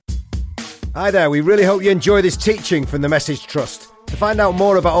Hi there, we really hope you enjoy this teaching from the Message Trust. To find out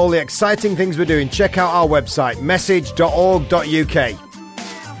more about all the exciting things we're doing, check out our website, message.org.uk.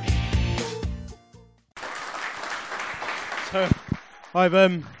 So,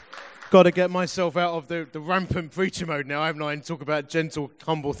 I've got to get myself out of the rampant preacher mode now, haven't I, and talk about gentle,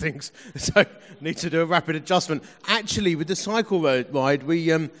 humble things. So, I need to do a rapid adjustment. Actually, with the cycle ride,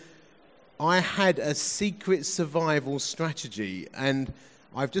 I had a secret survival strategy, and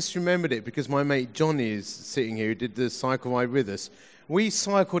I've just remembered it because my mate Johnny is sitting here, who did the cycle ride with us. We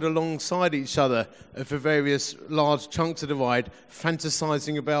cycled alongside each other for various large chunks of the ride,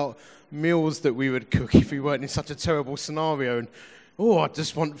 fantasising about meals that we would cook if we weren't in such a terrible scenario. And, I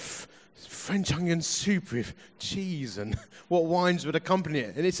just want French onion soup with cheese and what wines would accompany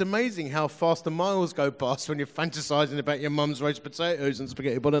it. And it's amazing how fast the miles go past when you're fantasising about your mum's roast potatoes and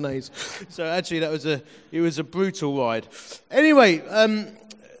spaghetti bolognese. So actually it was a brutal ride. Anyway,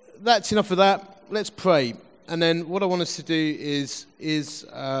 that's enough of that. Let's pray. And then what I want us to do is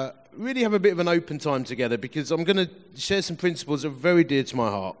really have a bit of an open time together, because I'm going to share some principles that are very dear to my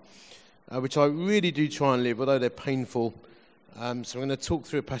heart, which I really do try and live, although they're painful. So I'm going to talk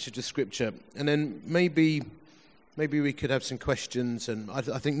through a passage of Scripture, and then maybe we could have some questions. And I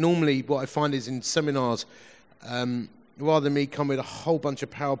think normally what I find is in seminars, rather than me come with a whole bunch of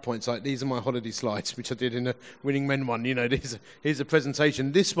PowerPoints, like these are my holiday slides, which I did in a Winning Men one, here's a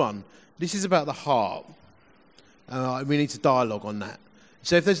presentation. This is about the heart. We need to dialogue on that.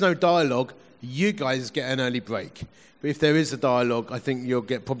 So if there's no dialogue, you guys get an early break. But if there is a dialogue, I think you'll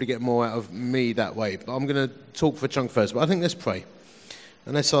probably get more out of me that way. But I'm going to talk for a chunk first. But I think let's pray.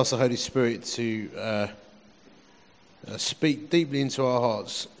 And let's ask the Holy Spirit to speak deeply into our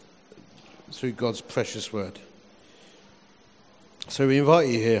hearts through God's precious word. So we invite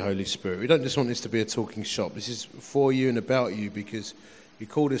you here, Holy Spirit. We don't just want this to be a talking shop. This is for you and about you, because you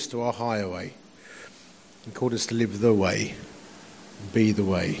called us to our higher way. You called us to live the way, be the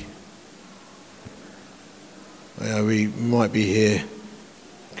way. We might be here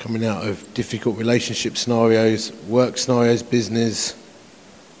coming out of difficult relationship scenarios, work scenarios, business.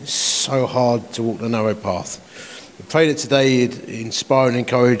 It's so hard to walk the narrow path. We pray that today it'd inspire and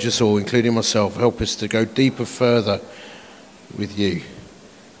encourage us all, including myself, help us to go deeper, further with you,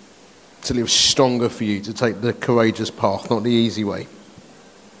 to live stronger for you, to take the courageous path, not the easy way.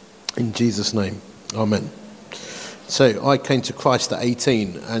 In Jesus' name, amen. So I came to Christ at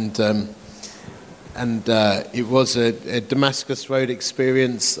 18, and it was a Damascus Road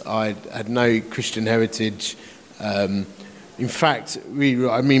experience. I had no Christian heritage. In fact,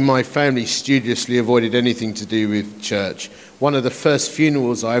 my family studiously avoided anything to do with church. One of the first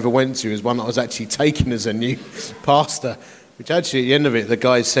funerals I ever went to was one that I was actually taken as a new pastor, which actually at the end of it, the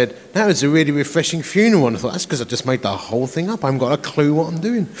guy said, "That was a really refreshing funeral." And I thought, that's because I just made the whole thing up. I haven't got a clue what I'm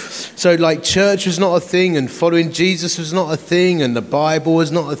doing. So church was not a thing, and following Jesus was not a thing, and the Bible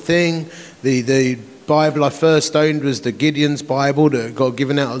was not a thing. The Bible I first owned was the Gideon's Bible that got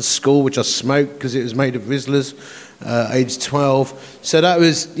given out at school, which I smoked because it was made of Rizlas, age 12. So that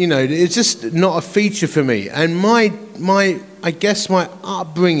was, it's just not a feature for me. And my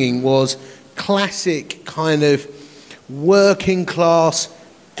upbringing was classic kind of working class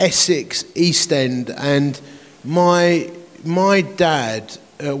Essex East End. And my dad,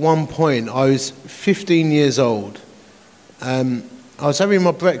 at one point, I was 15 years old. I was having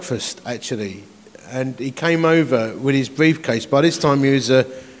my breakfast, actually, and he came over with his briefcase. By this time, he was a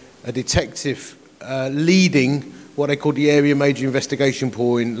detective leading what they called the Area Major Investigation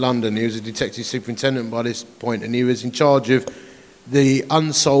Pool in London. He was a detective superintendent by this point, and he was in charge of the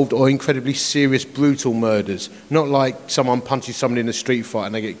unsolved or incredibly serious, brutal murders. Not like someone punches somebody in a street fight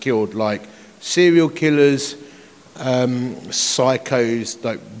and they get killed, like serial killers, psychos,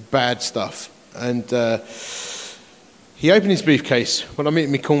 like bad stuff. And he opened his briefcase when I'm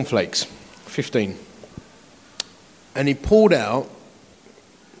eating my cornflakes, 15. And he pulled out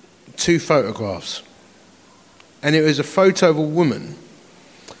 2 photographs. And it was a photo of a woman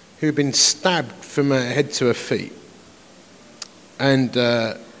who had been stabbed from her head to her feet. And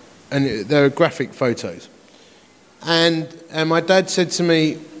they're graphic photos. And my dad said to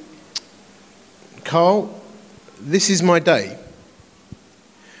me, "Carl, this is my day.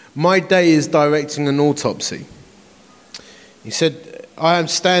 My day is directing an autopsy." He said, "I am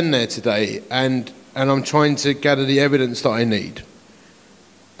standing there today and I'm trying to gather the evidence that I need.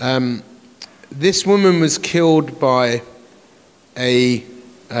 This woman was killed by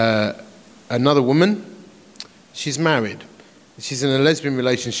another woman. She's married. She's in a lesbian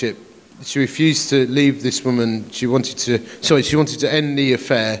relationship. She refused to leave this woman. She wanted to end the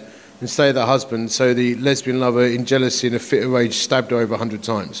affair and stay with her husband. So the lesbian lover, in jealousy and a fit of rage, stabbed her over 100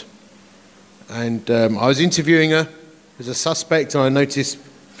 times. And I was interviewing her as a suspect, and I noticed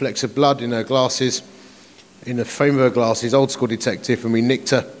flecks of blood in her glasses, in the frame of her glasses, old school detective, and we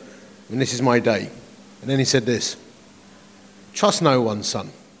nicked her. And this is my day. And then he said this: trust no one,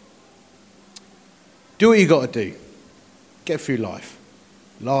 son. Do what you got to do. Get through life.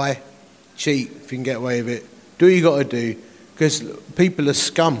 Lie, cheat if you can get away with it. Do what you got to do, because people are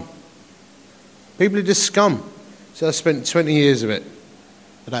scum. People are just scum. So I spent 20 years of it.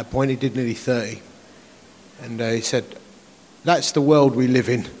 At that point, he did nearly 30. And he said, that's the world we live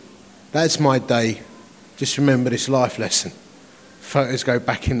in. That's my day. Just remember this life lesson. Photos go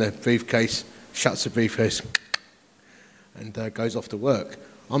back in the briefcase, shuts the briefcase, and goes off to work.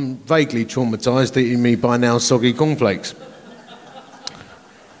 I'm vaguely traumatised eating me by now soggy cornflakes.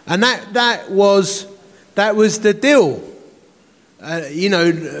 And that was the deal.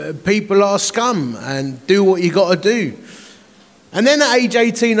 People are scum, and do what you got to do. And then at age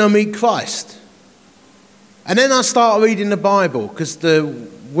 18, I meet Christ. And then I start reading the Bible, because the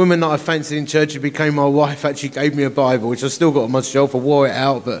woman that I fancied in church who became my wife actually gave me a Bible, which I still got on my shelf. I wore it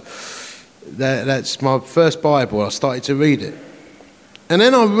out, but that's my first Bible. I started to read it. And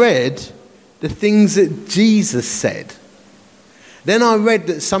then I read the things that Jesus said. Then I read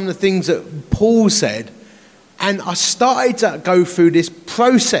that some of the things that Paul said. And I started to go through this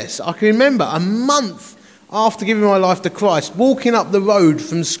process. I can remember a month after giving my life to Christ, walking up the road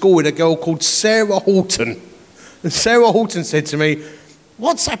from school with a girl called Sarah Horton. And Sarah Horton said to me,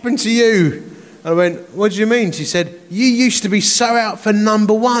 "What's happened to you?" I went, "What do you mean?" She said, "You used to be so out for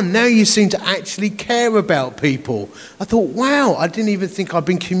number one. Now you seem to actually care about people." I thought, wow, I didn't even think I'd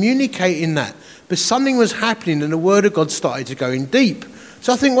been communicating that. But something was happening and the Word of God started to go in deep.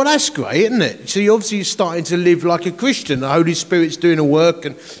 So I think, well, that's great, isn't it? So you're obviously starting to live like a Christian. The Holy Spirit's doing a work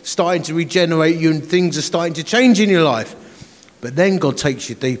and starting to regenerate you, and things are starting to change in your life. But then God takes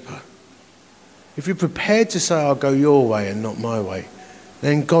you deeper. If you're prepared to say, I'll go your way and not my way,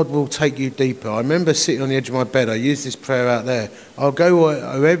 then God will take you deeper. I remember sitting on the edge of my bed. I used this prayer out there. I'll go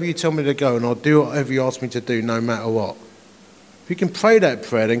wherever you tell me to go, and I'll do whatever you ask me to do, no matter what. If you can pray that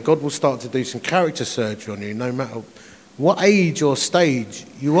prayer, then God will start to do some character surgery on you, no matter what age or stage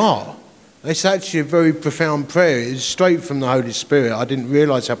you are. It's actually a very profound prayer. It's straight from the Holy Spirit. I didn't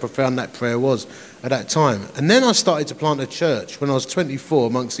realise how profound that prayer was at that time. And then I started to plant a church when I was 24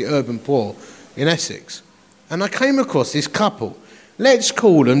 amongst the urban poor in Essex. And I came across this couple. Let's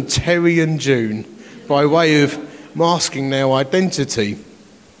call them Terry and June, by way of masking their identity.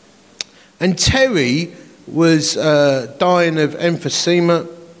 And Terry was dying of emphysema.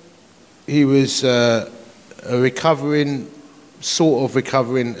 He was a recovering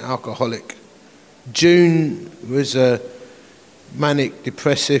alcoholic. June was a manic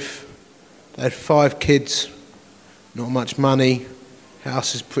depressive. They had 5 kids, not much money,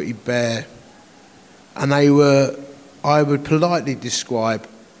 house is pretty bare. And they were, I would politely describe,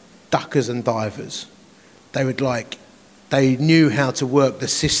 duckers and divers. They knew how to work the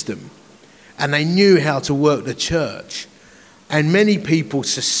system, and they knew how to work the church. And many people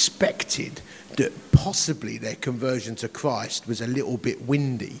suspected that possibly their conversion to Christ was a little bit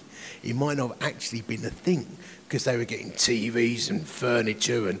windy. It might not have actually been a thing, because they were getting TVs and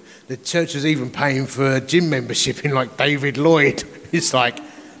furniture, and the church was even paying for a gym membership in like David Lloyd. It's like,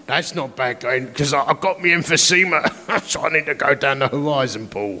 that's not bad going, because I've got me emphysema, so I need to go down the horizon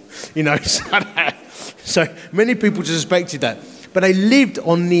pool. So many people suspected that. But they lived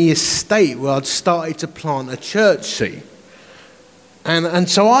on the estate where I'd started to plant a church, see. And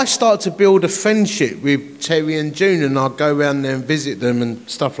so I started to build a friendship with Terry and June, and I'd go around there and visit them and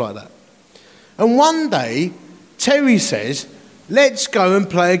stuff like that. And one day, Terry says, let's go and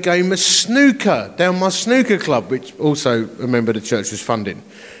play a game of snooker down my snooker club, which also, remember, the church was funding.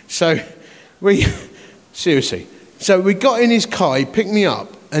 So we got in his car, he picked me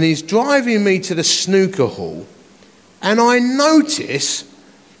up, and he's driving me to the snooker hall, and I notice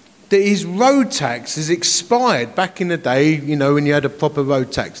that his road tax has expired. Back in the day, when you had a proper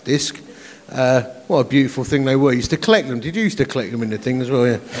road tax disc, what a beautiful thing they were. You used to collect them. Did you used to collect them in the thing as well?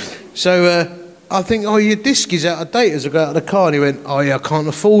 Yeah. So I think, your disc is out of date as I got out of the car. And he went, I can't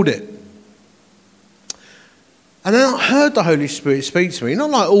afford it. And then I heard the Holy Spirit speak to me, not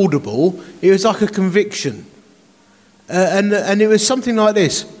like audible, it was like a conviction. And it was something like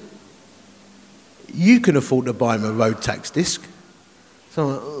this: you can afford to buy him a road tax disc. So I'm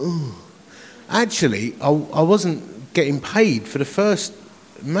like, oh. Actually, I wasn't getting paid for the first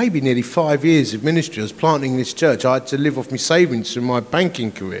maybe nearly 5 years of ministry. I was planting this church. I had to live off my savings from my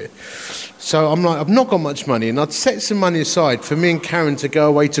banking career. So I'm like, I've not got much money, and I'd set some money aside for me and Karen to go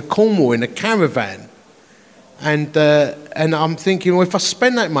away to Cornwall in a caravan. And I'm thinking, well, if I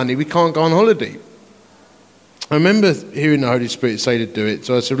spend that money, we can't go on holiday. I remember hearing the Holy Spirit say to do it,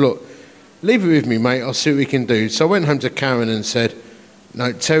 so I said, look, leave it with me, mate, I'll see what we can do. So I went home to Karen and said,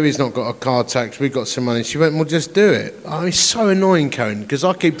 no, Terry's not got a car tax, we've got some money. She went, well, just do it. Oh, it's so annoying, Karen, because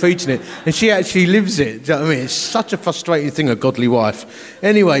I keep preaching it, and she actually lives it. Do you know what I mean? It's such a frustrating thing, a godly wife.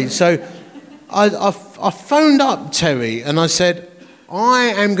 Anyway, so I phoned up Terry, and I said, I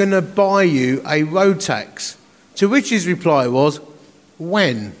am going to buy you a road tax. To which his reply was,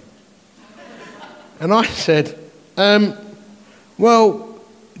 when? And I said, well,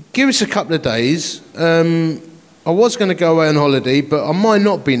 give us a couple of days. I was going to go away on holiday, but I might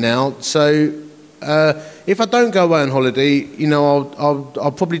not be now. So if I don't go away on holiday, you know,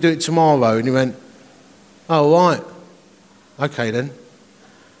 I'll probably do it tomorrow. And he went, oh, right. Okay, then.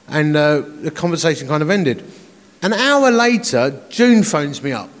 And the conversation kind of ended. An hour later, June phones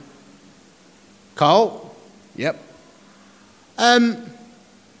me up. Carl? Yep.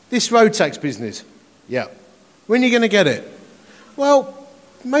 This road tax business? Yep. When are you going to get it? Well,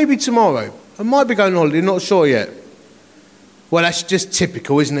 maybe tomorrow. I might be going on holiday, not sure yet. Well, that's just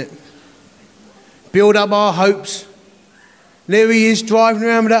typical, isn't it? Build up our hopes. There he is, driving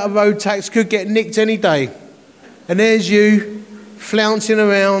around without a road tax, could get nicked any day. And there's you, flouncing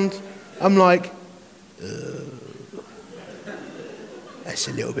around. I'm like, that's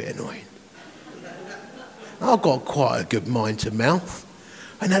a little bit annoying. I've got quite a good mind to mouth.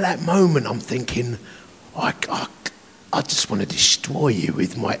 And at that moment, I'm thinking, I just want to destroy you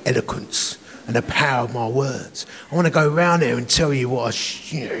with my eloquence and the power of my words. I want to go around there and tell you what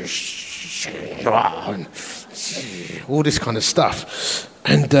all this kind of stuff.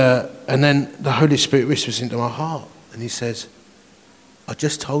 And then the Holy Spirit whispers into my heart and he says, I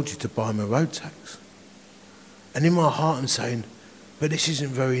just told you to buy me a road tax. And in my heart I'm saying, but this isn't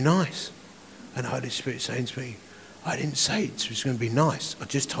very nice. And the Holy Spirit saying to me, I didn't say it was going to be nice. I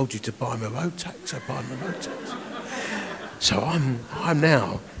just told you to buy me a road tax. I buy me a road tax. So I'm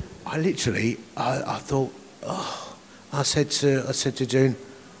now, I thought, oh, I said to June,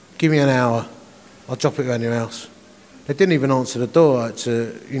 give me an hour, I'll drop it around your house. They didn't even answer the door. I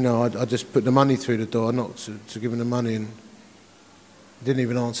just put the money through the door, not to give them the money, and didn't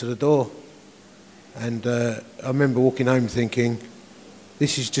even answer the door. And I remember walking home thinking,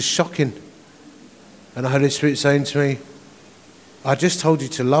 this is just shocking. And the Holy Spirit saying to me, I just told you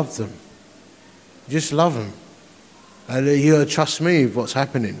to love them. Just love them. And you got to trust me with what's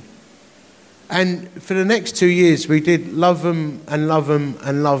happening. And for the next 2 years, we did love them and love them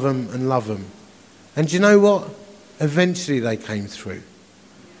and love them and love them. And do you know what? Eventually they came through.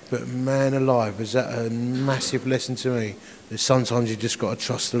 But man alive, was that a massive lesson to me, that sometimes you just got to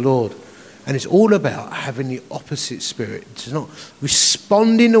trust the Lord. And it's all about having the opposite spirit. It's not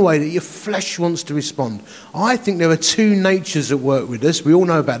responding the way that your flesh wants to respond. I think there are two natures that work with us. We all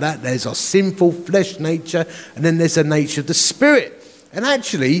know about that. There's our sinful flesh nature, and then there's the nature of the spirit. And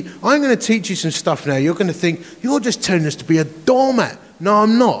actually, I'm going to teach you some stuff now. You're going to think, you're just telling us to be a doormat. No,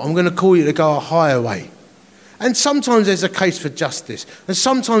 I'm not. I'm going to call you to go a higher way. And sometimes there's a case for justice. And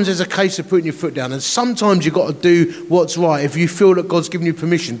sometimes there's a case of putting your foot down. And sometimes you've got to do what's right if you feel that God's given you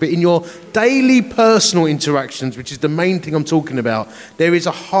permission. But in your daily personal interactions, which is the main thing I'm talking about, there is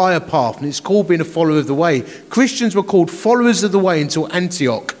a higher path. And it's called being a follower of the way. Christians were called followers of the way until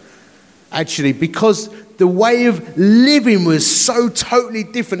Antioch. Actually, because the way of living was so totally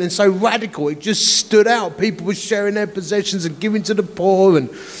different and so radical, it just stood out. People were sharing their possessions and giving to the poor and,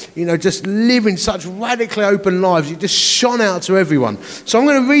 just living such radically open lives. It just shone out to everyone. So I'm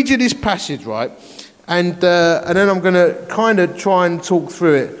going to read you this passage, right? And then I'm going to kind of try and talk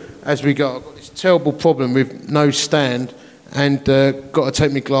through it as we go. I've got this terrible problem with no stand and got to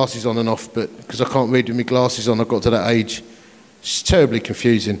take my glasses on and off, but because I can't read with my glasses on, I've got to that age. It's terribly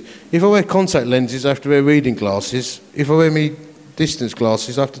confusing. If I wear contact lenses, I have to wear reading glasses. If I wear me distance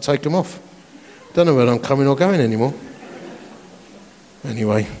glasses, I have to take them off. Don't know whether I'm coming or going anymore.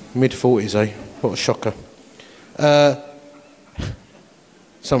 Anyway, mid-40s, eh? What a shocker.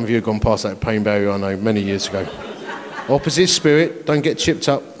 Some of you have gone past that pain barrier, I know, many years ago. Opposite spirit, don't get chipped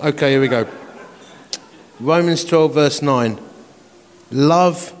up. Okay, here we go. Romans 12, verse 9.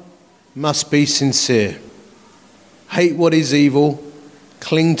 Love must be sincere. Hate what is evil,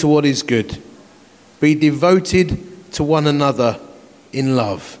 cling to what is good. Be devoted to one another in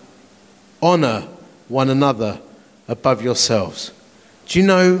love. Honour one another above yourselves. Do you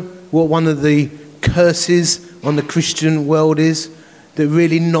know what one of the curses on the Christian world is that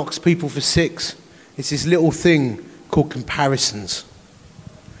really knocks people for six? It's this little thing called comparisons,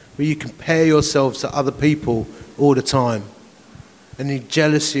 where you compare yourselves to other people all the time. And the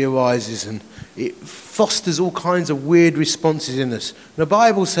jealousy arises and it fosters all kinds of weird responses in us. The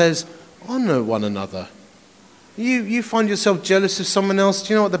Bible says, honour one another. You find yourself jealous of someone else,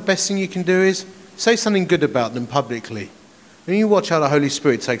 do you know what the best thing you can do is? Say something good about them publicly. And you watch how the Holy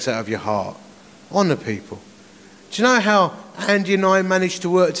Spirit takes that out of your heart. Honour people. Do you know how Andy and I managed to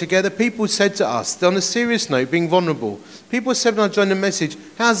work together? People said to us, on a serious note, being vulnerable, people said when I joined the message,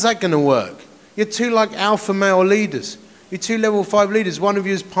 how's that going to work? You're two like alpha male leaders. You're two level 5 leaders. One of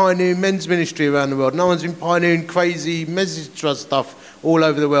you is pioneering men's ministry around the world. No one's been pioneering crazy message trust stuff all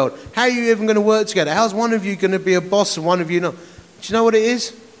over the world. How are you even going to work together? How's one of you going to be a boss and one of you not? Do you know what it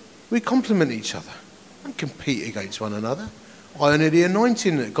is? We complement each other. Don't compete against one another. I honour the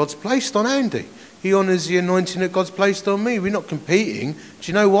anointing that God's placed on Andy. He honours the anointing that God's placed on me. We're not competing. Do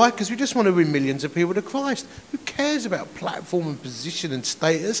you know why? Because we just want to bring millions of people to Christ. Who cares about platform and position and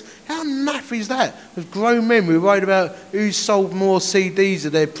status? How naff is that? As grown men, we're worried about who's sold more CDs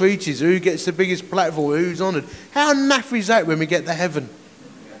of their preachers, who gets the biggest platform, who's honoured. How naff is that when we get to heaven?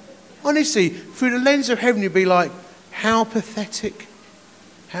 Honestly, through the lens of heaven, you'd be like, how pathetic.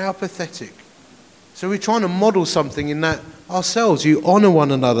 How pathetic. So we're trying to model something in that ourselves. You honour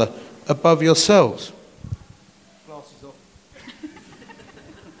one another above yourselves. Glasses off.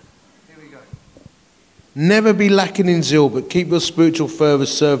 Here we go. Never be lacking in zeal, but keep your spiritual fervour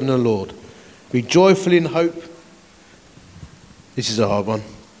serving the Lord. Be joyful in hope. This is a hard one.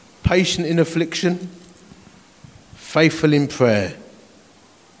 Patient in affliction. Faithful in prayer.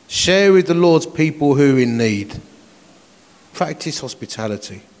 Share with the Lord's people who are in need. Practice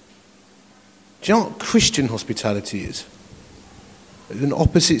hospitality. Do you know what Christian hospitality is? An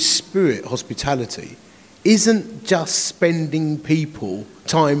opposite spirit hospitality isn't just spending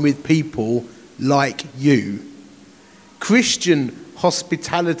time with people like you. Christian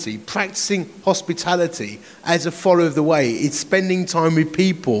hospitality, practicing hospitality as a follower of the way, is spending time with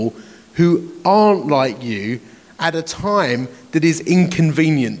people who aren't like you at a time that is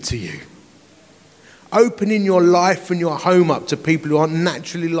inconvenient to you. Opening your life and your home up to people who aren't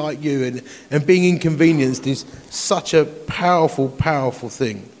naturally like you and being inconvenienced is such a powerful, powerful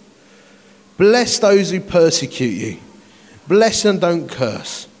thing. Bless those who persecute you. Bless and don't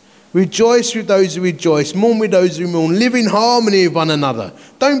curse. Rejoice with those who rejoice. Mourn with those who mourn. Live in harmony with one another.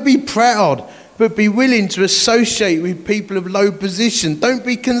 Don't be proud, but be willing to associate with people of low position. Don't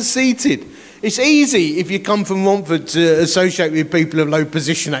be conceited. It's easy if you come from Romford to associate with people of low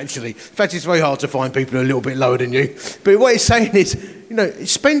position, actually. In fact, it's very hard to find people who are a little bit lower than you. But what it's saying is,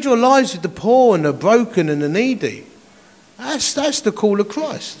 spend your lives with the poor and the broken and the needy. That's the call of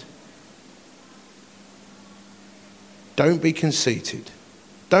Christ. Don't be conceited.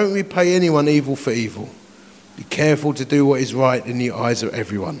 Don't repay anyone evil for evil. Be careful to do what is right in the eyes of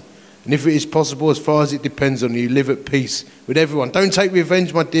everyone. And if it is possible, as far as it depends on you, live at peace with everyone. Don't take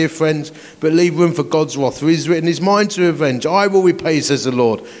revenge, my dear friends, but leave room for God's wrath. For it is written, "It's mine to revenge. I will repay," says the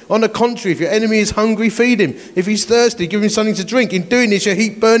Lord. On the contrary, if your enemy is hungry, feed him. If he's thirsty, give him something to drink. In doing this, you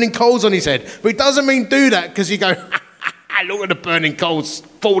heap burning coals on his head. But it doesn't mean do that because you go, look at the burning coals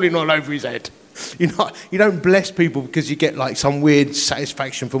falling all over his head. You don't bless people because you get like some weird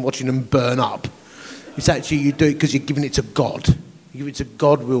satisfaction from watching them burn up. It's actually you do it because you're giving it to God. You give it to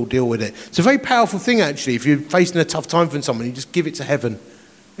God, we'll deal with it. It's a very powerful thing, actually. If you're facing a tough time from someone, you just give it to heaven.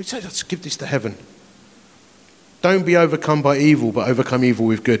 You say, let's give this to heaven. Don't be overcome by evil, but overcome evil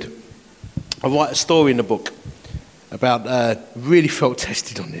with good. I write a story in the book about, really felt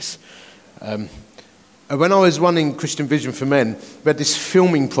tested on this. When I was running Christian Vision for Men, we had this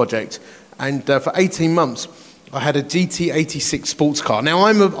filming project, and for 18 months, I had a GT86 sports car. Now,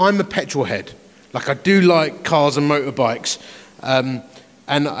 I'm a petrol head. Like, I do like cars and motorbikes. And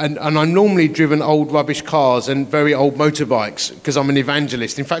I'm normally driven old rubbish cars and very old motorbikes because I'm an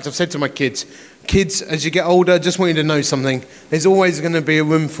evangelist. In fact, I've said to my kids, as you get older, I just want you to know something. There's always going to be a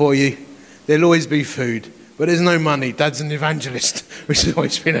room for you. There'll always be food. But there's no money. Dad's an evangelist, which has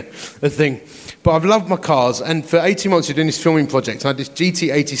always been a thing. But I've loved my cars. And for 18 months, we're doing this filming project. I had this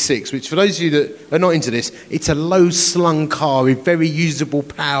GT86, which for those of you that are not into this, it's a low-slung car with very usable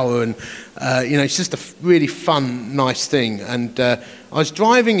power. And, it's just a really fun, nice thing. And I was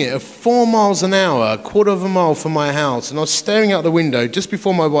driving it at 4 miles an hour, a quarter of a mile from my house. And I was staring out the window just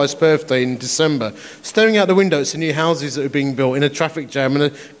before my wife's birthday in December, staring out the window at some new houses that were being built in a traffic jam. And a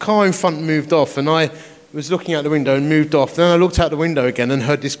car in front moved off. And I was looking out the window and moved off. Then I looked out the window again and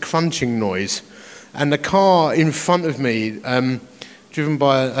heard this crunching noise. And the car in front of me, driven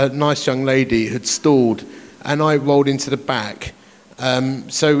by a nice young lady, had stalled. And I rolled into the back.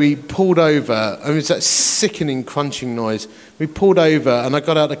 So we pulled over. It was that sickening crunching noise. We pulled over and I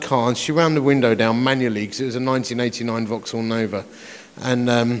got out of the car and she ran the window down manually because it was a 1989 Vauxhall Nova.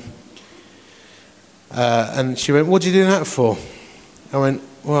 And And she went, what are you doing that for? I went,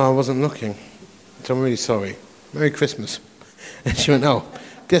 well, I wasn't looking. So I'm really sorry. Merry Christmas. And she went, oh,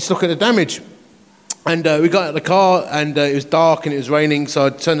 let's look at the damage. And we got out of the car, and it was dark and it was raining, so I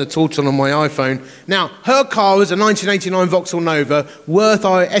turned the torch on my iPhone. Now, her car was a 1989 Vauxhall Nova, worth,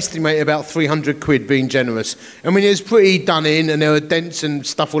 I estimate, about 300 quid, being generous. I mean, it was pretty done in, and there were dents and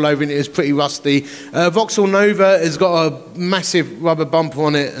stuff all over it. It was pretty rusty. Vauxhall Nova has got a massive rubber bumper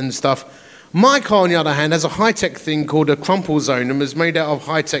on it and stuff. My car, on the other hand, has a high-tech thing called a crumple zone and was made out of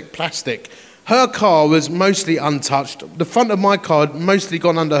high-tech plastic. Her car was mostly untouched. The front of my car had mostly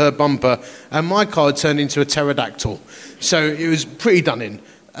gone under her bumper, and my car had turned into a pterodactyl. So it was pretty done in.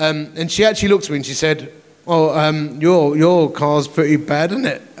 And she actually looked at me and she said, oh, your car's pretty bad, isn't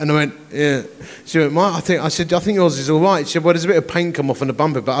it? And I went, yeah. She went, I think yours is all right. She said, well, there's a bit of paint come off on the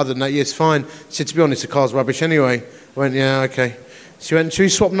bumper, but other than that, yeah, it's fine. She said, to be honest, the car's rubbish anyway. I went, yeah, okay. She went, should we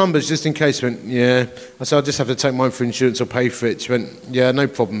swap numbers just in case? I went, yeah. I said, I'll just have to take mine for insurance or pay for it. She went, yeah, no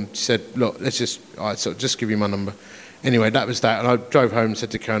problem. She said, look, all right, so just give you my number. Anyway, that was that. And I drove home and said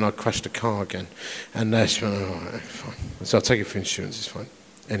to Karen, I'd crashed the car again. And she went, all right, fine. So I'll take it for insurance, it's fine.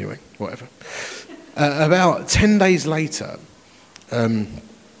 Anyway, whatever. About 10 days later,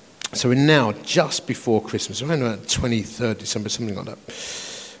 so we're now just before Christmas, around about 23rd December, something like that,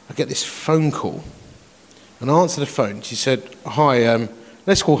 I get this phone call. And I answered the phone. She said, hi,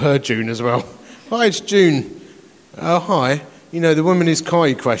 let's call her June as well. Hi, it's June. Oh, hi. You know, the woman whose car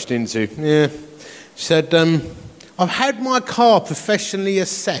you crashed into. Yeah. She said, I've had my car professionally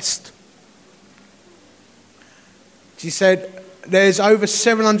assessed. She said, there's over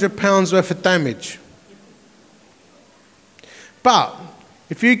 £700 worth of damage. But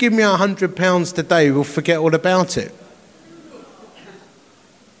if you give me £100 today, we'll forget all about it.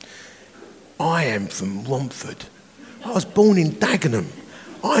 I am from Romford. I was born in Dagenham.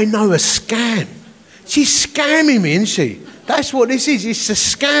 I know a scam. She's scamming me, isn't she? That's what this is. It's a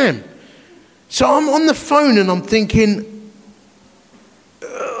scam. So I'm on the phone and I'm thinking,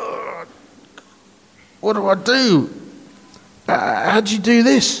 what do I do? How do you do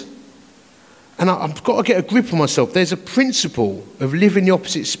this? And I've got to get a grip on myself. There's a principle of living the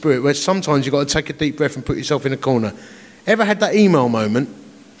opposite spirit where sometimes you've got to take a deep breath and put yourself in a corner. Ever had that email moment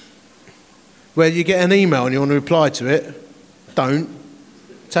where you get an email and you want to reply to it? Don't.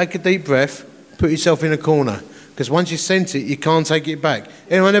 Take a deep breath, put yourself in a corner. Because once you sent it, you can't take it back.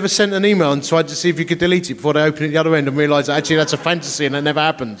 Anyone ever sent an email and tried to see if you could delete it before they open it the other end and realise that actually that's a fantasy and that never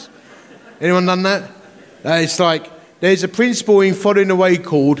happens? Anyone done that? It's like, there's a principle in following the way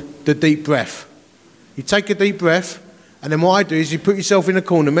called the deep breath. You take a deep breath, and then what I do is you put yourself in a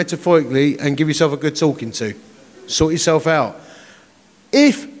corner, metaphorically, and give yourself a good talking to. Sort yourself out.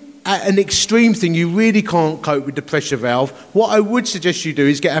 If at an extreme thing you really can't cope with the pressure valve, what I would suggest you do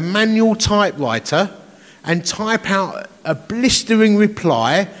is get a manual typewriter and type out a blistering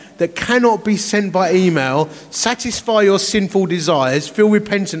reply that cannot be sent by email, satisfy your sinful desires, feel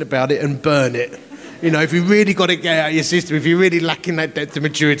repentant about it, and burn it. You know, if you really got to get out of your system, if you're really lacking that depth of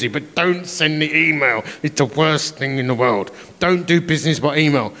maturity, but don't send the email. It's the worst thing in the world. Don't do business by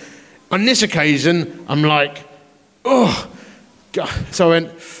email. On this occasion, I'm like, oh, God. So I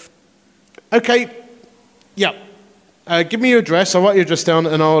went, okay, yeah, give me your address. I'll write your address down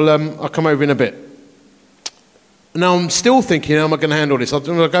and I'll come over in a bit. Now I'm still thinking, how am I going to handle this?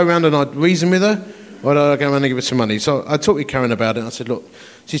 Do I go around and I'd reason with her, or do I go around and give her some money? So I talked with Karen about it and I said, look,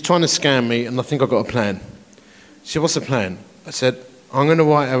 she's trying to scam me and I think I've got a plan. She said, what's the plan? I said, I'm going to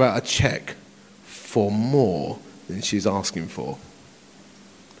write her out a cheque for more than she's asking for.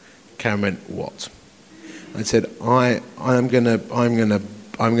 Karen went, what? I said, I'm going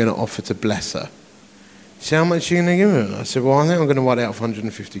to offer to bless her. She said, how much are you going to give her? I said, well, I think I'm going to write it out for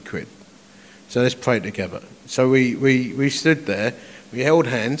 150 quid. So let's pray together. So we stood there, we held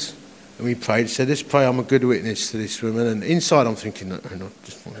hands, and we prayed. Said, let's pray I'm a good witness to this woman. And inside I'm thinking, I'm going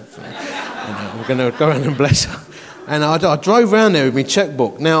to go around and bless her. And I drove around there with my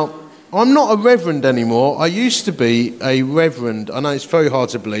checkbook. Now, I'm not a reverend anymore. I used to be a reverend. I know it's very hard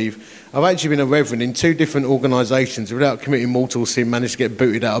to believe. I've actually been a reverend in 2 different organisations without committing mortal sin, managed to get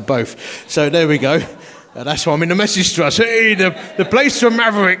booted out of both. So there we go. That's why I'm in the message trust. Hey, the place for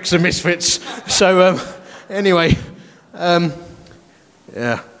mavericks and misfits. So anyway,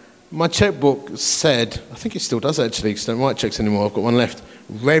 yeah. My checkbook said, I think it still does actually, because I don't write checks anymore, I've got one left,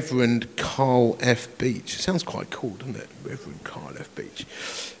 Reverend Carl F. Beech. It sounds quite cool, doesn't it? Reverend Carl F. Beech.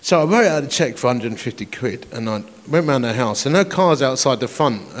 So I wrote out a cheque for 150 quid, and I went round her house, and her car's outside the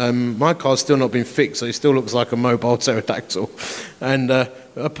front. My car's still not been fixed, so it still looks like a mobile pterodactyl. And I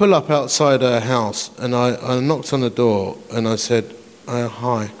pull up outside her house, and I knocked on the door, and I said,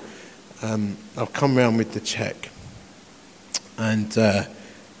 hi. I've come round with the cheque, and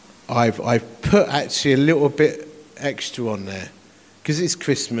I've put actually a little bit extra on there because it's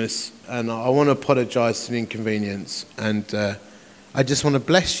Christmas, and I want to apologise for the inconvenience, and I just want to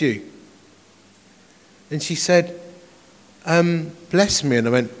bless you. And she said, bless me. And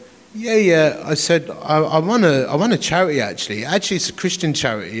I went, yeah. I said, I run a charity actually. Actually, it's a Christian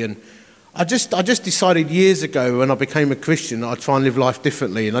charity, and I just decided years ago when I became a Christian I'd try and live life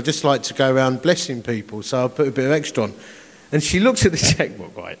differently, and I just like to go around blessing people, so I put a bit of extra on. And she looks at the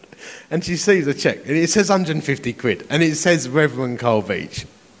chequebook, right, and she sees the cheque, and it says 150 quid, and it says Reverend Carl Beech.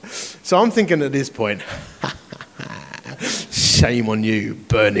 So I'm thinking at this point, shame on you,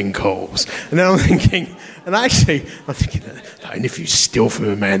 burning coals. And then I'm thinking, and if you steal from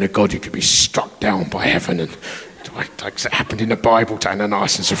a man of God, you could be struck down by heaven, and like it happened in the Bible to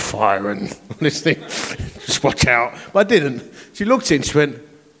Ananias of fire and all this thing. Just watch out. But I didn't. She looked at it and she went,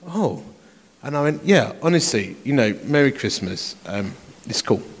 oh. And I went, yeah, honestly, Merry Christmas. It's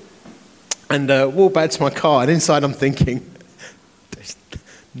cool. And walked back to my car, and inside I'm thinking, there's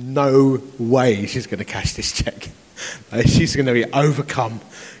no way she's going to cash this cheque. She's going to be overcome.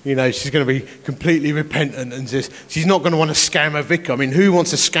 She's going to be completely repentant, and she's not going to want to scam a vicar. I mean, who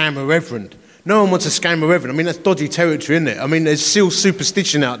wants to scam a reverend? No one wants to scam a reverend. I mean, that's dodgy territory, isn't it? I mean, there's still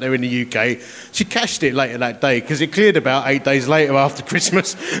superstition out there in the UK. She cashed it later that day because it cleared about 8 days later after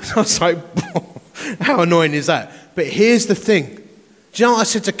Christmas. So I was like, how annoying is that? But here's the thing. Do you know what I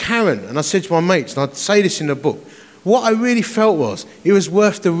said to Karen, and I said to my mates, and I say this in the book, what I really felt was it was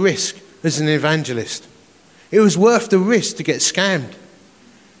worth the risk as an evangelist. It was worth the risk to get scammed.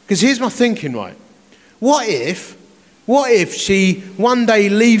 Because here's my thinking, right? What if she one day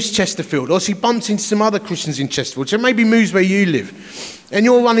leaves Chesterfield, or she bumps into some other Christians in Chesterfield, so maybe moves where you live, and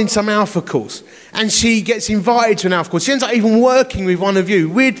you're running some Alpha course, and she gets invited to an Alpha course. She ends up even working with one of you.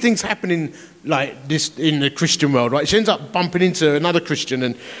 Weird things happening like this in the Christian world, right? She ends up bumping into another Christian,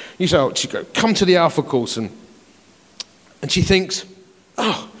 and you say, she goes, come to the Alpha course, and she thinks,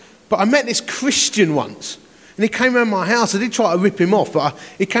 oh, but I met this Christian once. And he came around my house. I did try to rip him off, but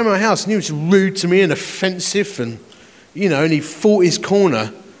he came around my house and he was rude to me and offensive, and and he fought his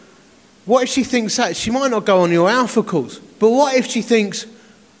corner. What if she thinks that? She might not go on your Alpha course. But what if she thinks,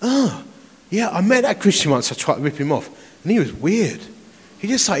 oh, yeah, I met that Christian once, I tried to rip him off, and he was weird. He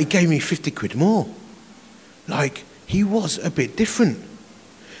gave me 50 quid more. Like, he was a bit different.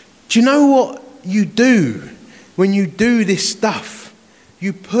 Do you know what you do when you do this stuff?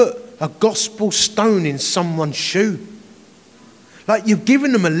 You put a gospel stone in someone's shoe. Like, you've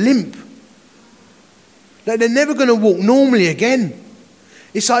given them a limp. Like, they're never going to walk normally again.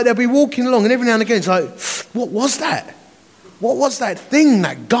 It's like they'll be walking along, and every now and again it's like, what was that? What was that thing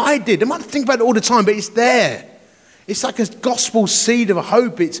that guy did? They might think about it all the time, but it's there. It's like a gospel seed of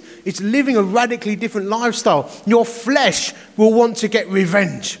hope. It's living a radically different lifestyle. Your flesh will want to get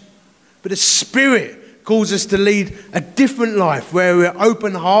revenge, but the Spirit calls us to lead a different life where we're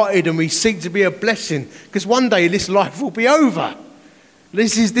open-hearted and we seek to be a blessing, because one day this life will be over.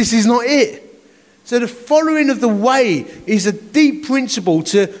 This is not it. So the following of the way is a deep principle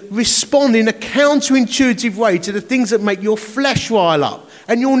to respond in a counterintuitive way to the things that make your flesh rile up.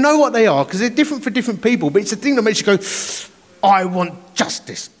 And you'll know what they are because they're different for different people, but it's the thing that makes you go, I want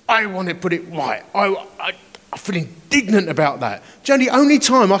justice. I want to put it right. I feel indignant about that. Do you know, the only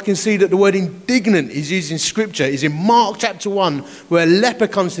time I can see that the word indignant is used in Scripture is in Mark chapter 1, where a leper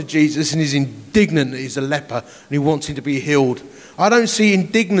comes to Jesus and is indignant that he's a leper and he wants him to be healed. I don't see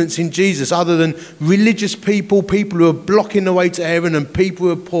indignance in Jesus other than religious people who are blocking the way to heaven, and people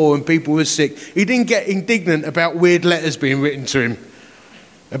who are poor and people who are sick. He didn't get indignant about weird letters being written to him,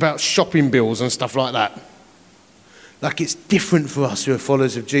 about shopping bills and stuff like that. Like, it's different for us who are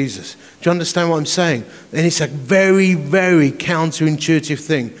followers of Jesus. Do you understand what I'm saying? And it's a very, very counterintuitive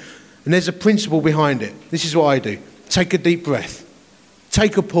thing. And there's a principle behind it. This is what I do. Take a deep breath.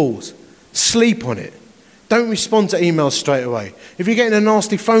 Take a pause. Sleep on it. Don't respond to emails straight away. If you're getting a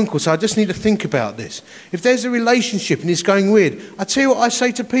nasty phone call, say, I just need to think about this. If there's a relationship and it's going weird, I tell you what I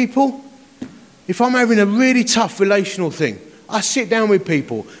say to people. If I'm having a really tough relational thing, I sit down with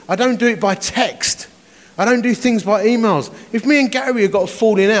people. I don't do it by text. I don't do things by emails. If me and Gary have got a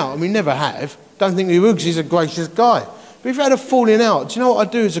falling out, and we never have, don't think we will because he's a gracious guy. But if we had a falling out, do you know what I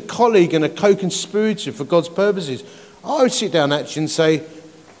do as a colleague and a co-conspirator for God's purposes? I would sit down actually and say,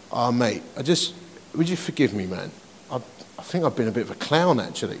 oh, mate, would you forgive me, man? I think I've been a bit of a clown,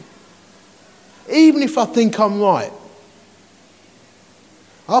 actually. Even if I think I'm right,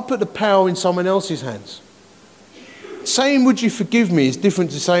 I'll put the power in someone else's hands. Saying, would you forgive me, is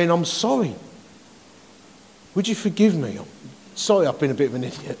different to saying, I'm sorry. Would you forgive me? I'm sorry I've been a bit of an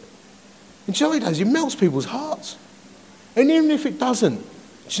idiot. And do you know what it does? It melts people's hearts. And even if it doesn't, do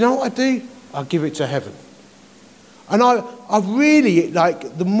you know what I do? I give it to heaven. And I've really,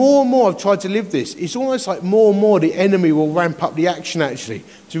 like, the more and more I've tried to live this, it's almost like more and more the enemy will ramp up the action, actually,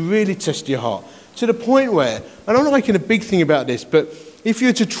 to really test your heart. To the point where, and I'm not making a big thing about this, but if you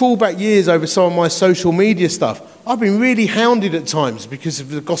were to trawl back years over some of my social media stuff, I've been really hounded at times because of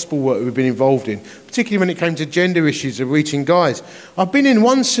the gospel work we've been involved in, particularly when it came to gender issues of reaching guys. I've been in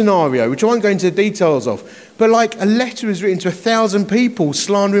one scenario, which I won't go into the details of, but like a letter was written to 1,000 people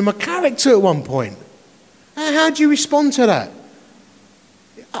slandering my character at one point. How do you respond to that?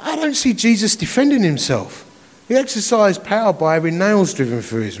 I don't see Jesus defending himself. He exercised power by having nails driven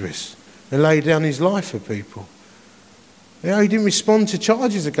through his wrists and laid down his life for people. You know, he didn't respond to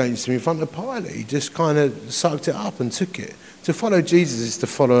charges against him in front of Pilate. He just kind of sucked it up and took it. To follow Jesus is to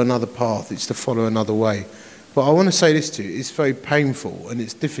follow another path. It's to follow another way. But I want to say this to you. It's very painful and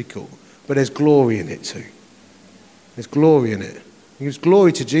it's difficult, but there's glory in it too. There's glory in it. It gives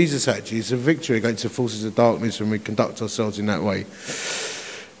glory to Jesus, actually. It's a victory against the forces of darkness when we conduct ourselves in that way.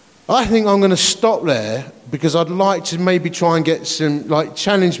 I think I'm going to stop there because I'd like to maybe try and get some, like,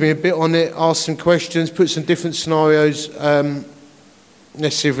 challenge me a bit on it, ask some questions, put some different scenarios.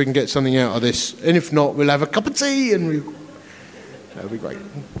 Let's see if we can get something out of this. And if not, we'll have a cup of tea and that'll be great.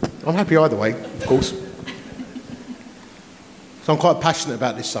 I'm happy either way, of course. So I'm quite passionate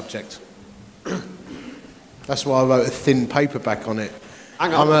about this subject. That's why I wrote a thin paperback on it.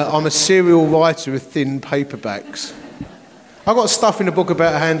 I'm a serial writer with thin paperbacks. I've got stuff in the book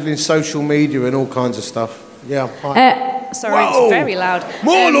about handling social media and all kinds of stuff. Yeah. Sorry, Whoa! It's very loud.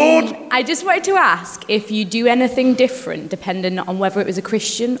 More, Lord! I just wanted to ask if you do anything different depending on whether it was a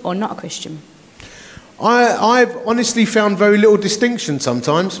Christian or not a Christian. I've honestly found very little distinction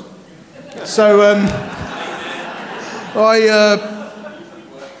sometimes. So,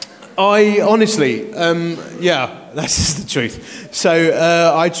 I honestly, yeah, that's just the truth.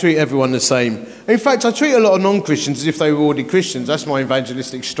 So I treat everyone the same. In fact, I treat a lot of non-Christians as if they were already Christians. That's my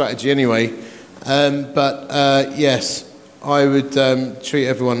evangelistic strategy anyway. Yes, I would treat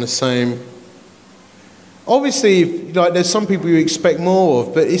everyone the same. Obviously, like, there's some people you expect more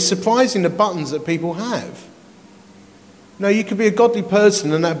of, but it's surprising the buttons that people have. No, you could be a godly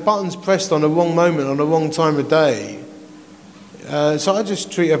person and that button's pressed on the wrong moment, on the wrong time of day. So I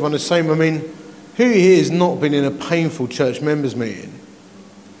just treat everyone the same. I mean, who here has not been in a painful church members meeting?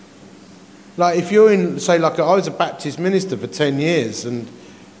 Like, if you're in, say, like, I was a Baptist minister for 10 years, and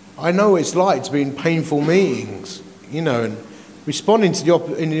I know what it's like to be in painful meetings, you know, and responding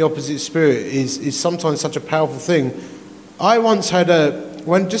to in the opposite spirit is sometimes such a powerful thing. I once had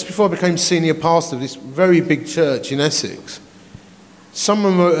just before I became senior pastor of this very big church in Essex,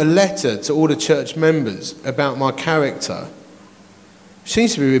 someone wrote a letter to all the church members about my character.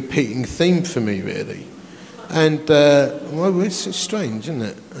 Seems to be a repeating theme for me, really. And, well, it's strange, isn't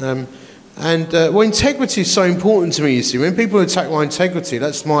it? Well, integrity is so important to me, you see. When people attack my integrity,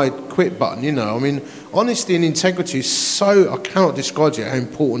 that's my quit button, you know. I mean, honesty and integrity is so, I cannot describe to you how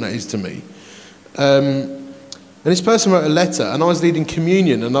important that is to me. And this person wrote a letter, and I was leading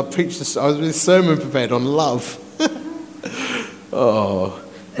communion, and I was with a sermon prepared on love. Oh.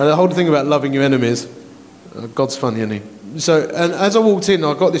 And the whole thing about loving your enemies. God's funny, isn't he? So, and as I walked in,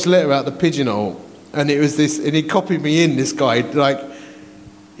 I got this letter out the pigeonhole, and it was this, and he copied me in, this guy, like,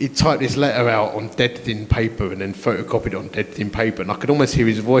 he typed this letter out on dead thin paper and then photocopied it on dead thin paper, and I could almost hear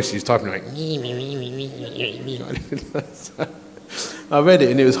his voice. He was typing like, I read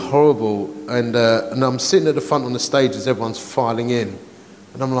it and it was horrible, and I'm sitting at the front on the stage as everyone's filing in,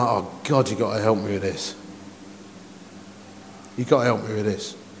 and I'm like, oh God, you got to help me with this. You got to help me with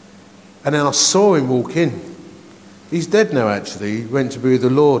this. And then I saw him walk in. He's dead now, actually. He went to be with the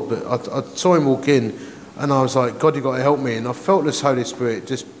Lord, but I saw him walk in. And I was like, God, you've got to help me. And I felt this Holy Spirit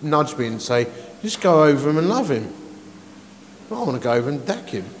just nudge me and say, just go over him and love him. I want to go over and deck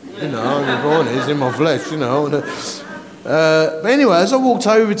him. You know, I mean, he's in my flesh, you know. But anyway, as I walked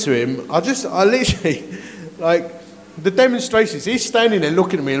over to him, I literally, like, the demonstrations, he's standing there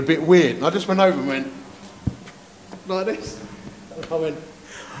looking at me a bit weird. And I just went over and went, like this. And I went,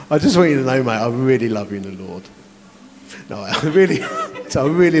 I just want you to know, mate, I really love you in the Lord. No, I really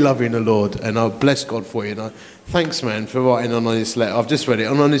love you in the Lord, and I bless God for you. And thanks, man, for writing on this letter. I've just read it,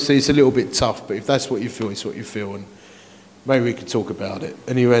 and honestly, it's a little bit tough, but if that's what you feel, it's what you feel, and maybe we could talk about it.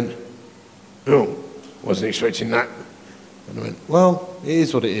 And he went, oh, wasn't expecting that. And I went, well, it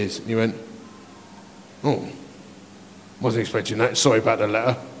is what it is. And he went, oh, wasn't expecting that. Sorry about the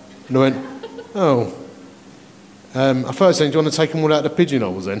letter. And I went, oh. I first said, do you want to take them all out of the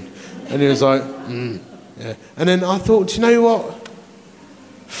pigeonholes then? And he was like, yeah. And then I thought, do you know what?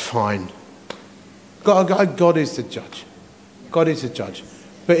 Fine. God is the judge. God is the judge.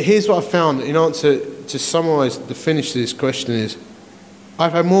 But here's what I found in answer to summarise the finish to this question is,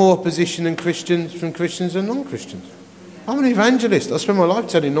 I've had more opposition from Christians than non-Christians. I'm an evangelist. I spend my life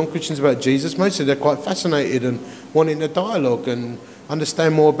telling non-Christians about Jesus. Mostly they're quite fascinated and wanting a dialogue and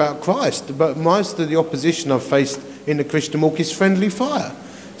understand more about Christ. But most of the opposition I've faced in the Christian walk is friendly fire.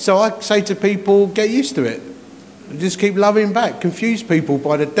 So I say to people, get used to it. Just keep loving back. Confuse people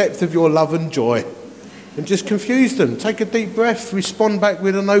by the depth of your love and joy. And just confuse them. Take a deep breath. Respond back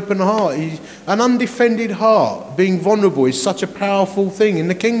with an open heart. An undefended heart, being vulnerable, is such a powerful thing in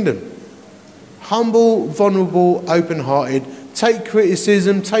the kingdom. Humble, vulnerable, open-hearted. Take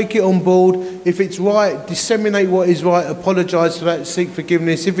criticism. Take it on board. If it's right, disseminate what is right. Apologise for that. Seek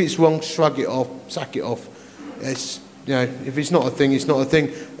forgiveness. If it's wrong, shrug it off. Sack it off. If it's not a thing, it's not a thing.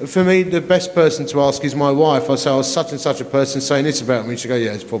 For me, the best person to ask is my wife. I say, I was such and such a person saying this about me. She'll go,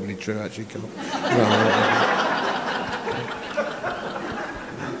 yeah, it's probably true, actually.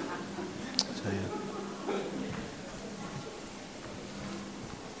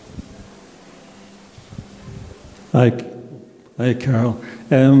 Hi, Carol.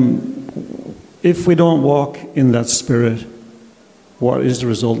 If we don't walk in that spirit, what is the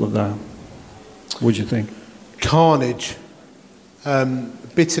result of that, would you think? Carnage,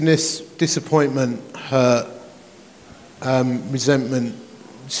 bitterness, disappointment, hurt, resentment,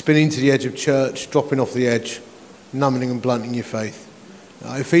 spinning to the edge of church, dropping off the edge, numbing and blunting your faith.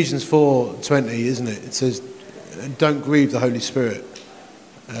 Ephesians 4:20, isn't it? It says, don't grieve the Holy Spirit.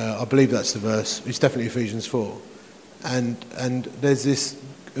 I believe that's the verse. It's definitely Ephesians 4. And there's this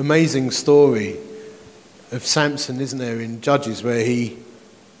amazing story of Samson, isn't there, in Judges, where he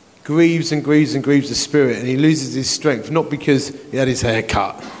grieves and grieves and grieves the Spirit, and he loses his strength, not because he had his hair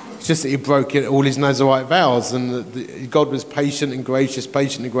cut. It's just that he broke all his Nazirite vows, and God was patient and gracious,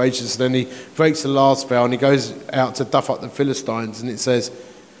 then he breaks the last vow, and he goes out to duff up the Philistines, and it says,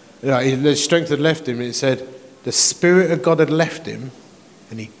 the strength had left him, and it said, the Spirit of God had left him,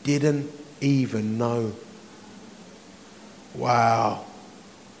 and he didn't even know. Wow.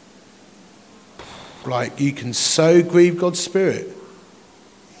 Like, you can so grieve God's Spirit.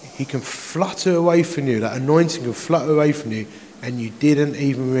 He can flutter away from you. That anointing can flutter away from you, and you didn't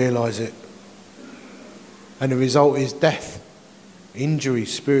even realise it. And the result is death, injury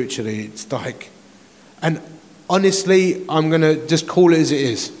spiritually. It's like, and honestly, I'm going to just call it as it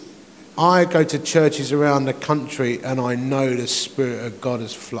is. I go to churches around the country, and I know the Spirit of God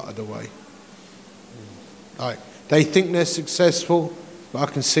has fluttered away. Like, they think they're successful, but I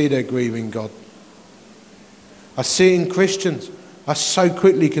can see they're grieving God. I see it in Christians. I so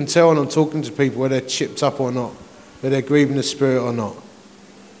quickly can tell when I'm talking to people whether they're chipped up or not, whether they're grieving the Spirit or not.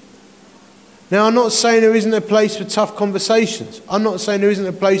 Now, I'm not saying there isn't a place for tough conversations. I'm not saying there isn't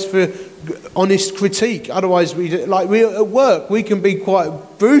a place for honest critique. Otherwise, we at work, we can be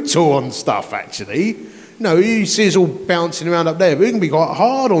quite brutal on stuff, actually. You see us all bouncing around up there, but we can be quite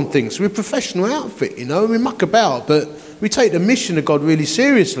hard on things. We're a professional outfit, we muck about, but we take the mission of God really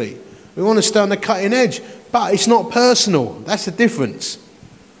seriously. We want to stay on the cutting edge. But it's not personal. That's the difference.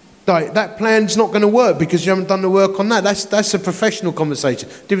 Like, that plan's not going to work because you haven't done the work on that. That's a professional conversation.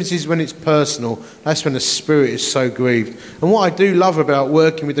 The difference is when it's personal. That's when the Spirit is so grieved. And what I do love about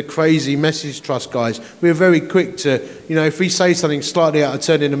working with the crazy message trust guys, we're very quick to, if we say something slightly out of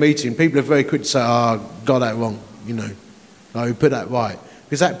turn in a meeting, people are very quick to say, got that wrong. We put that right.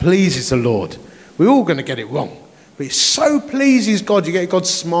 Because that pleases the Lord. We're all going to get it wrong. But it so pleases God. You get God's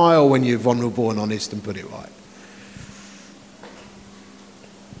smile when you're vulnerable and honest and put it right.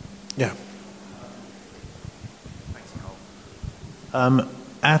 Yeah.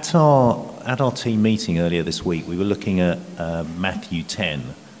 At our team meeting earlier this week, we were looking at Matthew 10,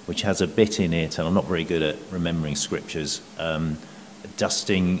 which has a bit in it, and I'm not very good at remembering scriptures, putting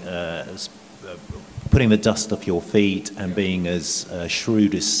the dust off your feet and being as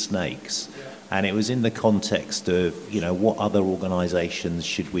shrewd as snakes. And it was in the context of, what other organisations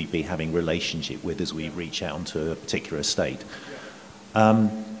should we be having relationship with as we reach out onto a particular estate.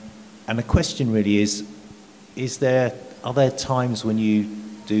 And the question really is are there times when you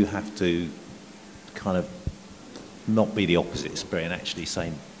do have to kind of not be the opposite spirit and actually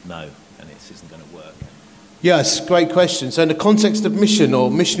say no, and this isn't going to work? Yes, great question. So in the context of mission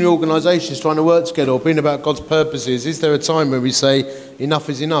or missionary organisations trying to work together or being about God's purposes, is there a time where we say enough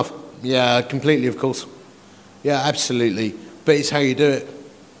is enough? Yeah, completely, of course. Yeah, absolutely. But it's how you do it.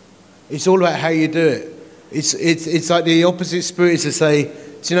 It's all about how you do it. It's like the opposite spirit is to say,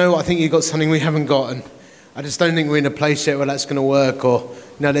 do you know what, I think you've got something we haven't got, and I just don't think we're in a place yet where that's going to work, or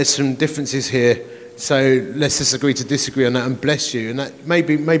there's some differences here, so let's just agree to disagree on that and bless you. And that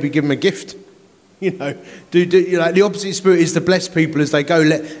maybe give them a gift. You know, the opposite spirit is to bless people as they go.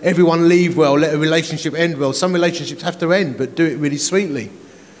 Let everyone leave well. Let a relationship end well. Some relationships have to end, but do it really sweetly.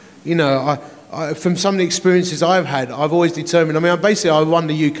 You know, I from some of the experiences I've had, I've always determined. I mean, I run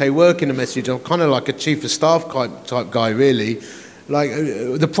the UK work in a message. I'm kind of like a chief of staff type guy, really. Like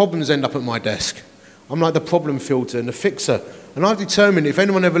the problems end up at my desk. I'm like the problem filter and the fixer. And I've determined if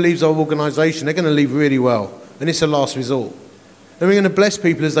anyone ever leaves our organisation, they're going to leave really well, and it's a last resort. And we're going to bless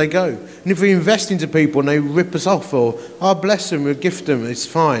people as they go. And if we invest into people and they rip us off, or I'll bless them, we'll gift them, it's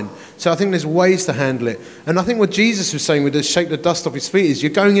fine. So I think there's ways to handle it. And I think what Jesus was saying with the shake the dust off his feet is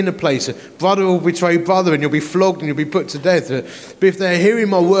you're going in a place, a brother will betray brother and you'll be flogged and you'll be put to death. But if they're hearing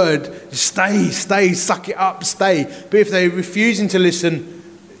my word, stay, suck it up, stay. But if they're refusing to listen,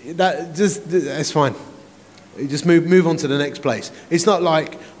 that's fine. You just move on to the next place. It's not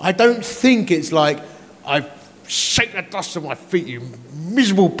like, I don't think it's like, shake the dust off my feet, you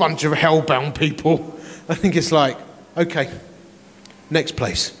miserable bunch of hell-bound people. I think it's like, okay, next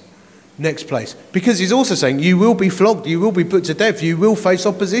place. Because he's also saying you will be flogged, you will be put to death, you will face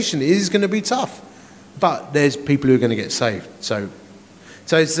opposition. It is going to be tough. But there's people who are going to get saved. So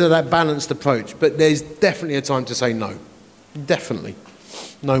it's that balanced approach. But there's definitely a time to say no. Definitely.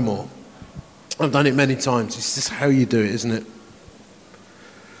 No more. I've done it many times. It's just how you do it, isn't it?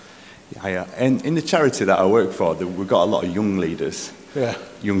 Yeah. And in the charity that I work for, we've got a lot of young leaders,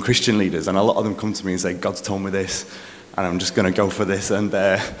 young Christian leaders, and a lot of them come to me and say, God's told me this, and I'm just going to go for this. And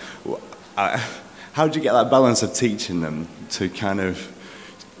how do you get that balance of teaching them to kind of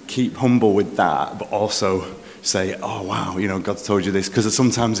keep humble with that, but also say, oh, wow, God's told you this? Because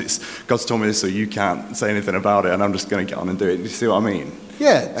sometimes it's, God's told me this, so you can't say anything about it, and I'm just going to get on and do it. Do you see what I mean?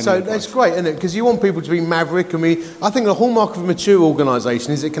 Yeah, so that's great, isn't it? Because you want people to be maverick. I think the hallmark of a mature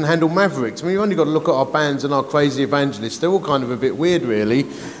organisation is it can handle mavericks. I mean, you've only got to look at our bands and our crazy evangelists. They're all kind of a bit weird, really.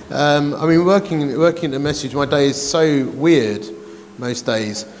 Working at the message, my day is so weird most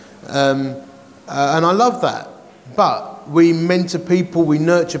days. And I love that. But we mentor people, we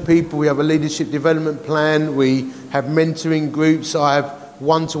nurture people, we have a leadership development plan, we have mentoring groups. I have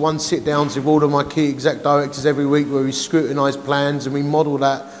one-to-one sit-downs with all of my key exec directors every week where we scrutinise plans and we model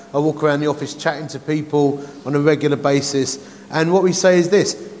that. I walk around the office chatting to people on a regular basis. And what we say is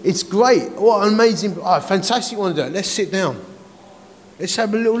this: it's great, what an amazing, fantastic, you want to do it. Let's sit down. Let's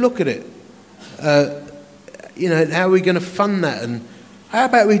have a little look at it. How are we going to fund that? And how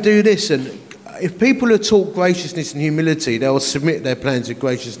about we do this? And if people are taught graciousness and humility, they'll submit their plans with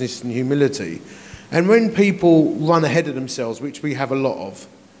graciousness and humility. And when people run ahead of themselves, which we have a lot of,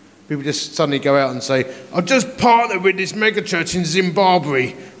 people just suddenly go out and say, I've just partnered with this megachurch in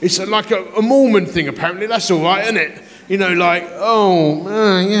Zimbabwe. It's like a Mormon thing, apparently. That's all right, isn't it? It's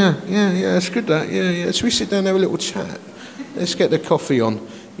good that. Yeah. So we sit down and have a little chat. Let's get the coffee on.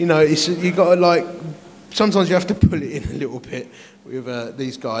 You got to sometimes you have to pull it in a little bit with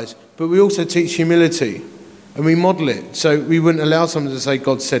these guys. But we also teach humility. And we model it. So we wouldn't allow someone to say,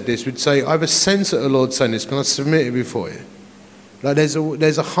 God said this. We'd say, I have a sense that the Lord's saying this. Can I submit it before you? Like there's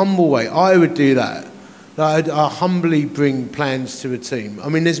a humble way. I would do that. I humbly bring plans to a team. I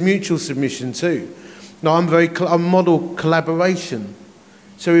mean, there's mutual submission too. No, I model collaboration.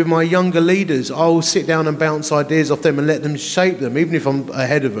 So with my younger leaders, I'll sit down and bounce ideas off them and let them shape them, even if I'm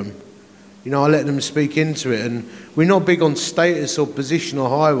ahead of them. I let them speak into it. And we're not big on status or position or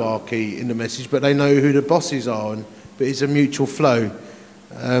hierarchy in the message, but they know who the bosses are, but it's a mutual flow.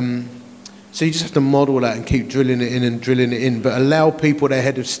 So you just have to model that and keep drilling it in, but allow people their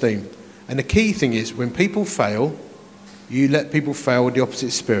head of steam. And the key thing is, when people fail, you let people fail with the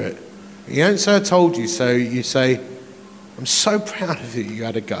opposite spirit. You don't say, I told you so. You say, I'm so proud of you, you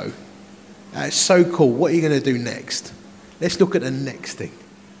had a go. That's so cool. What are you going to do next? Let's look at the next thing.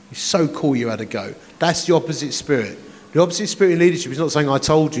 It's so cool you had a go. That's the opposite spirit. The opposite spirit in leadership is not saying, I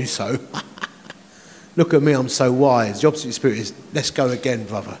told you so. Look at me, I'm so wise. The opposite spirit is, let's go again,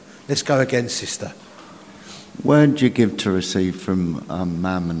 brother. Let's go again, sister. Where do you give to receive from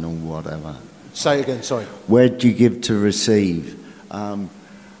mammon or whatever? Say it again, sorry. Where do you give to receive? I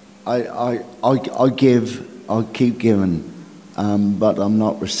give, I keep giving, but I'm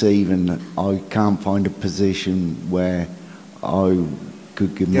not receiving. I can't find a position where I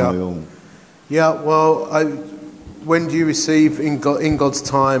could give my all. Yeah, well, when do you receive in God's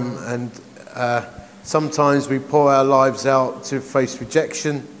time? And sometimes we pour our lives out to face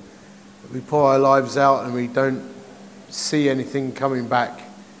rejection. We pour our lives out and we don't see anything coming back.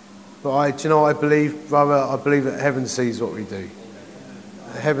 But do you know what I believe, brother? I believe that heaven sees what we do.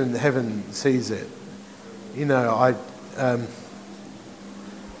 Heaven sees it.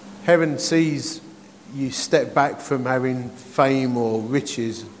 Heaven sees you step back from having fame or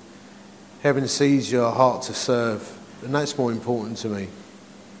riches, heaven sees your heart to serve, and that's more important to me.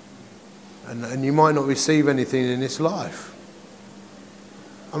 And you might not receive anything in this life.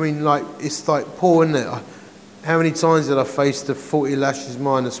 I mean, like, it's like Paul, isn't it? How many times did I face the 40 lashes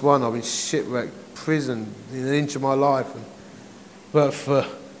minus one? I've been shipwrecked, prison, in an inch of my life. But for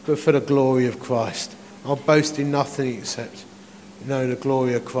the glory of Christ. I'll boast in nothing except, the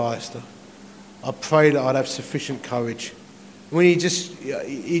glory of Christ. I pray that I'd have sufficient courage. When you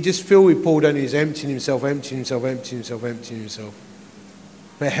just feel with Paul, don't you? He's emptying himself.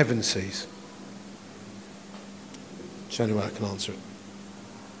 But heaven sees. It's the only way I can answer it.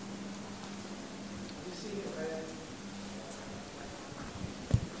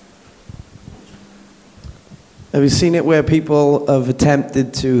 Have you seen it where people have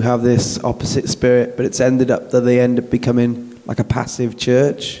attempted to have this opposite spirit, but it's ended up that they end up becoming like a passive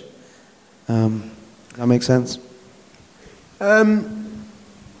church? Does that make sense? No,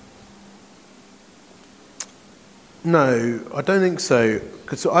 I don't think so.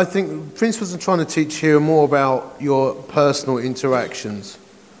 Because I think the principles I'm trying to teach here are more about your personal interactions.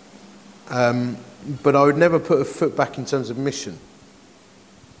 But I would never put a foot back in terms of mission.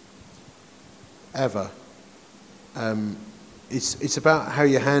 Ever. It's about how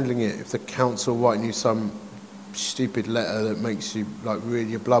you're handling it. If the council writing you some stupid letter that makes you like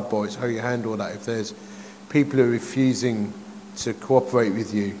really your blood boil, it's how you handle that. If there's people who are refusing to cooperate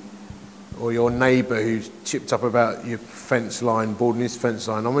with you, or your neighbour who's chipped up about your fence line, boarding his fence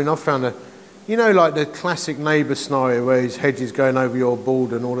line. I mean, I found like the classic neighbour scenario where his hedge is going over your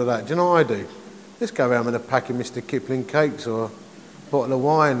board and all of that. Do you know what I do? Just go around with a pack of Mr. Kipling cakes or a bottle of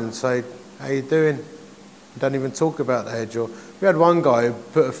wine and say, "How you doing?" Don't even talk about the hedge. Or we had one guy who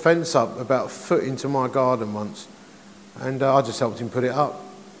put a fence up about a foot into my garden once, and I just helped him put it up.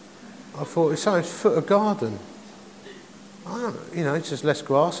 I thought, it's a foot of garden. It's just less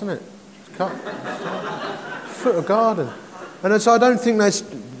grass, isn't it? It's cut. Foot of garden. And so I don't think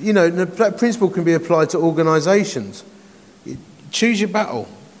that principle can be applied to organisations. Choose your battle.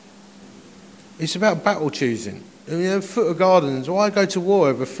 It's about battle choosing. Foot of gardens. Why go to war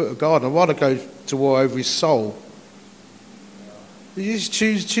over a foot of garden? I'd rather go to war over his soul. You just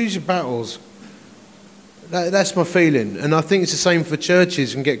choose your battles. That's my feeling. And I think it's the same for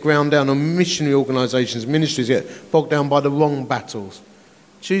churches and get ground down, on missionary organisations, ministries get bogged down by the wrong battles.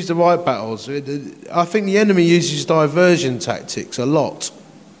 Choose the right battles. I think the enemy uses diversion tactics a lot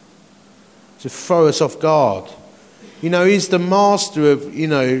to throw us off guard. He's the master of,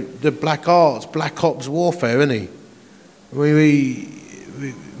 the black arts, black ops warfare, isn't he?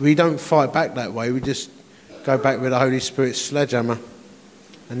 We don't fight back that way. We just go back with the Holy Spirit's sledgehammer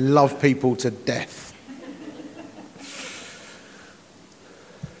and love people to death.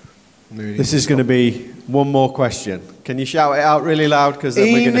 This is going to be one more question. Can you shout it out really loud? Because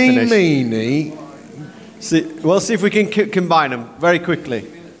then we're going to finish. Eeny, We'll see if we can combine them very quickly.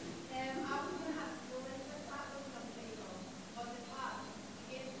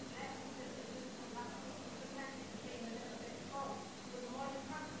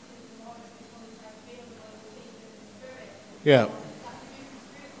 Yeah.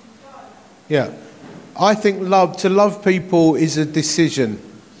 Yeah. I think to love people is a decision.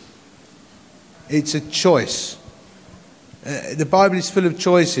 It's a choice. The Bible is full of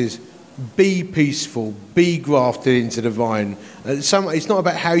choices. Be peaceful. Be grafted into the vine. It's not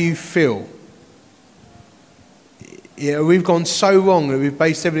about how you feel. We've gone so wrong that we've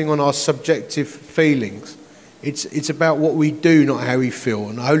based everything on our subjective feelings. It's about what we do, not how we feel.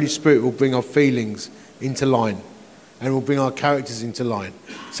 And the Holy Spirit will bring our feelings into line. And will bring our characters into line.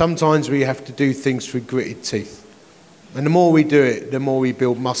 Sometimes we have to do things through gritted teeth. And the more we do it, the more we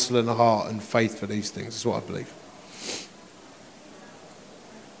build muscle and a heart and faith for these things. That's what I believe.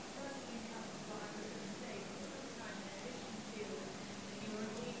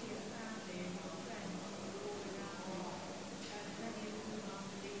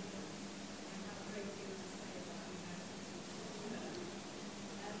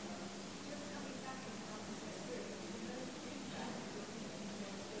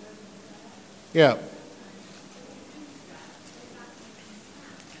 Yeah.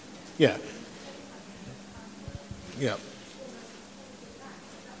 Yeah. Yeah.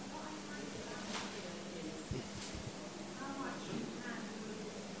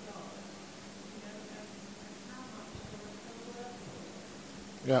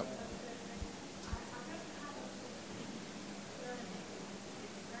 Yeah.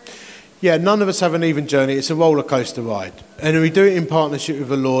 Yeah, none of us have an even journey. It's a roller coaster ride. And we do it in partnership with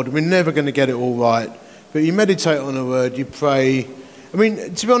the Lord. We're never going to get it all right. But you meditate on the word, you pray. I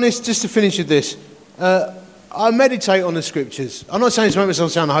mean, to be honest, just to finish with this, I meditate on the scriptures. I'm not saying to make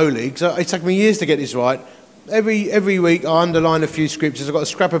myself sound holy, because it took me years to get this right. Every week I underline a few scriptures. I've got a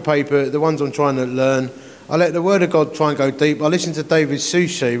scrap of paper, the ones I'm trying to learn. I let the Word of God try and go deep. I listen to David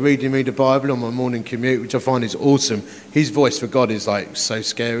Suchet reading me the Bible on my morning commute, which I find is awesome. His voice for God is like so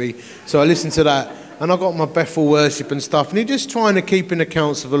scary. So I listen to that. And I've got my Bethel worship and stuff. And you're just trying to keep in the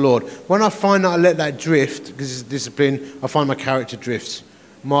counsel of the Lord. When I find that I let that drift, because it's a discipline, I find my character drifts.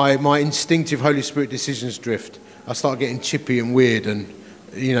 My instinctive Holy Spirit decisions drift. I start getting chippy and weird, and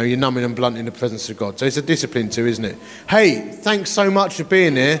you're numbing and blunt in the presence of God. So it's a discipline too, isn't it? Hey, thanks so much for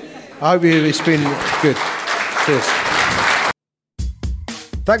being here. I hope it's been good. Cheers.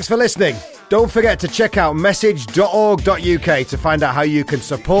 Thanks for listening. Don't forget to check out message.org.uk to find out how you can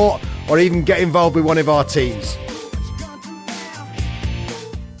support or even get involved with one of our teams.